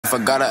If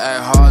I gotta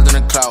act hard,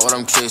 then the clout what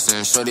I'm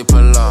chasing. Shorty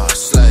pull up,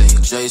 slay,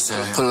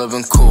 Jason, pull up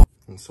and cool.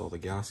 Install the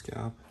gas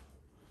cap.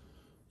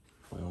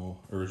 My own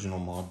original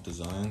mod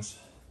designs.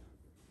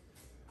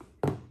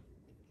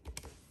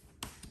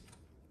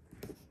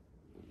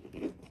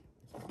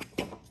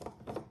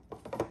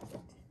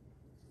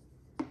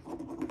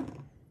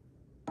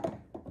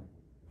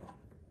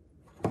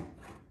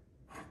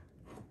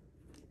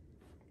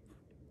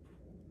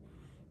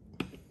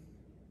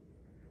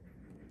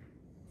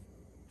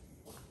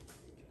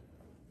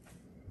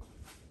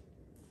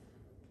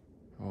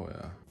 Oh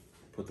yeah,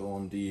 put the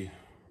OMD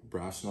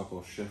brass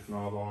knuckle shift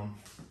knob on.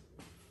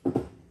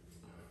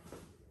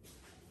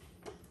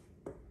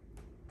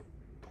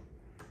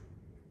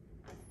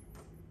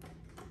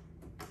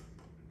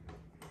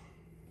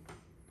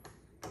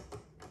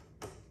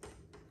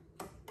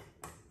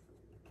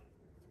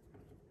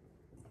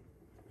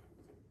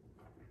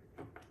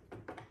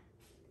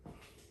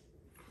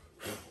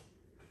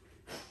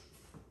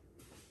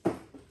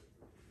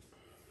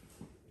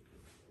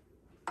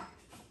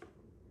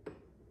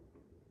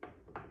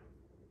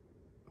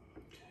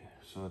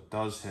 So it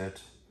does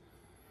hit.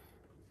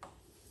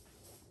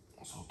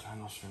 So I'll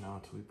turn this for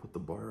now until we put the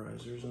bar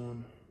risers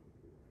on.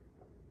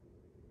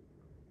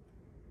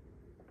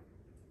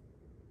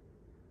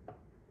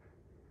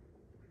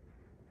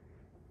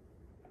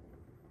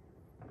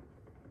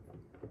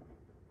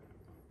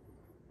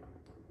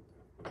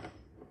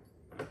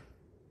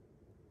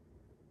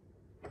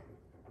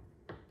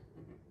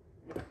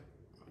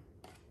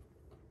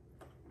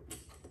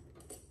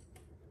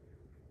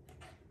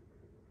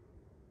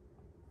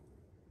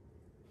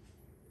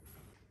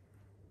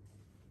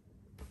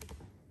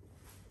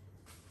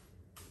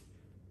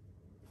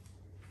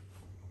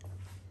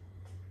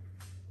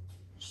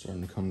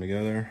 Starting to come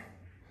together.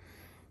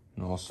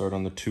 And I'll start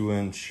on the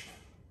 2-inch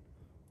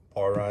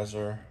bar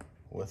riser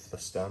with the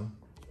stem.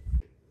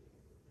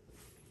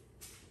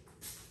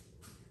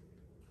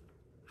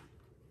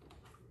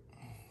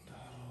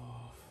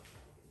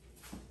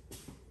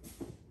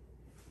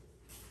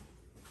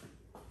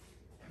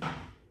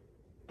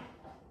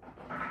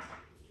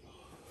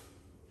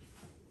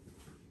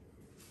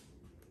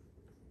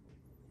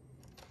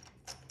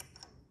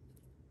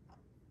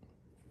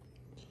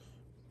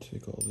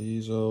 Take all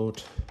these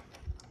out.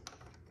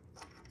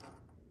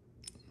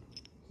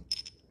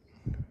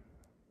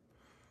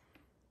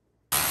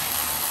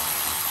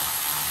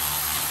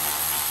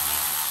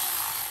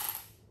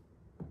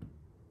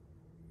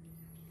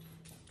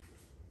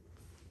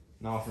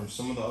 Now from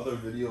some of the other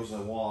videos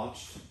I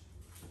watched,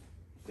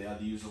 they had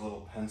to use a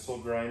little pencil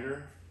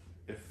grinder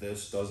if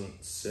this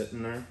doesn't sit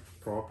in there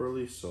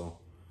properly, so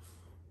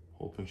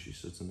hoping she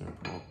sits in there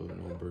properly,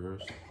 no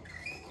burrs.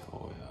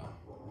 Oh yeah,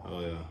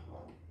 oh yeah.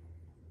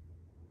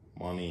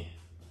 Money.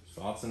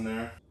 So that's in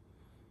there.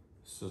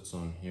 Sits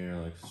on here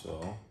like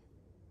so.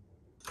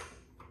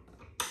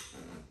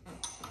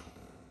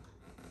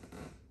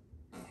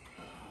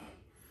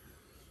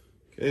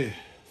 Okay.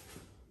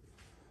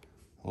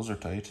 Those are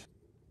tight.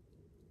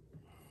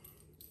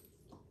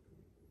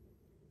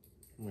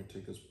 I might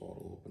take this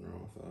bottle opener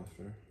off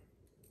after.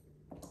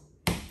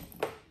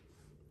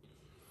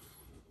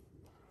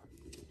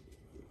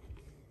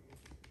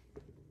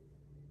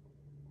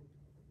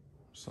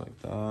 Just like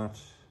that.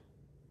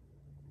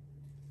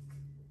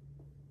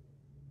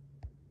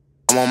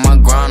 I'm on my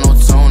grind, no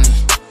Tony.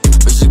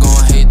 Bitches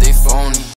gon' hate, they phony.